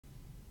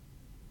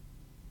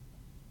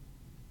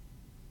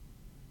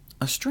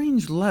A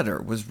strange letter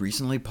was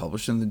recently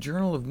published in the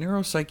Journal of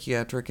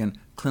Neuropsychiatric and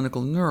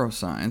Clinical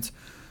Neuroscience,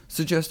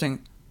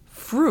 suggesting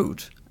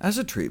fruit as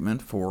a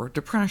treatment for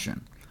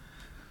depression.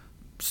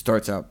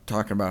 Starts out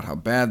talking about how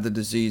bad the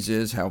disease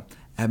is, how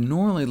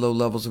abnormally low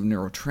levels of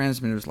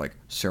neurotransmitters like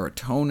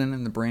serotonin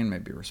in the brain may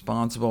be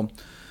responsible,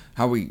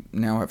 how we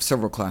now have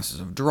several classes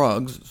of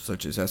drugs,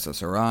 such as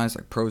SSRIs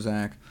like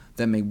Prozac,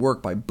 that may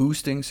work by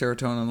boosting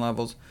serotonin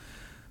levels,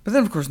 but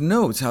then of course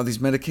notes how these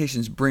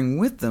medications bring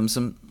with them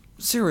some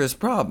serious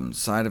problems,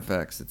 side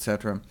effects,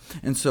 etc.,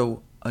 and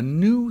so a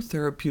new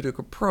therapeutic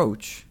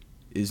approach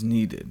is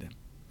needed.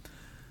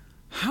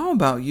 How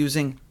about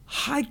using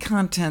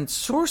high-content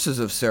sources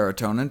of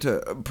serotonin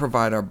to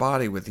provide our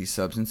body with these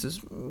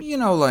substances,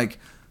 like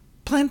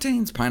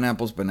plantains,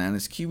 pineapples,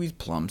 bananas, kiwis,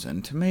 plums,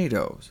 and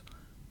tomatoes?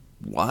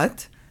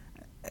 What?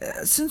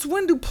 Since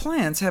when do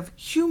plants have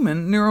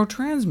human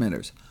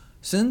neurotransmitters?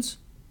 Since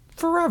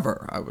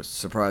forever, I was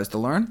surprised to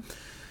learn.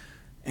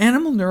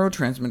 Animal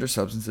neurotransmitter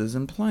substances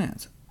in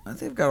plants.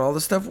 They've got all the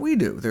stuff we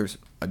do. There's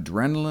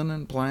adrenaline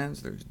in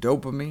plants, there's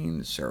dopamine,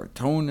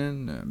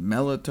 serotonin,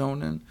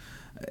 melatonin.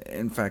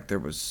 In fact, there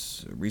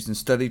was a recent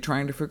study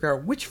trying to figure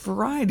out which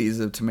varieties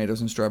of tomatoes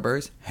and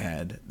strawberries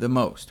had the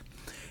most.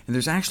 And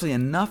there's actually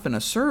enough in a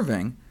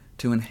serving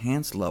to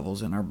enhance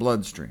levels in our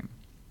bloodstream.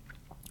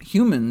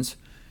 Humans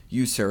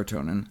use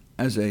serotonin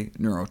as a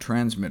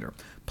neurotransmitter.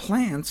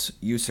 Plants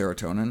use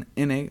serotonin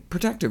in a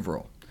protective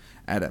role,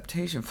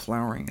 adaptation,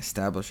 flowering,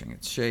 establishing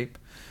its shape.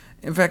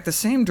 In fact, the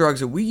same drugs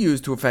that we use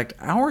to affect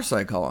our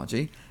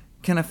psychology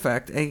can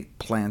affect a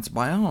plant's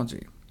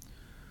biology.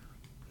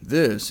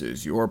 This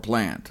is your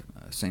plant,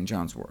 St.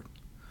 John's wort.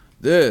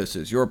 This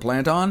is your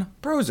plant on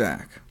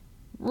Prozac,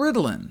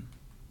 Ritalin,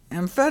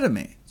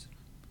 amphetamines.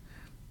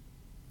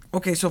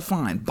 OK, so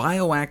fine,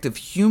 bioactive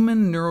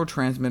human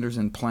neurotransmitters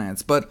in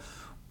plants, but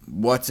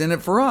what's in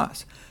it for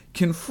us?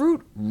 Can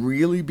fruit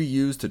really be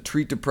used to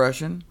treat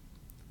depression?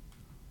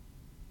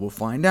 We'll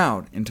find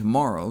out in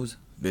tomorrow's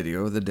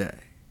Video of the Day.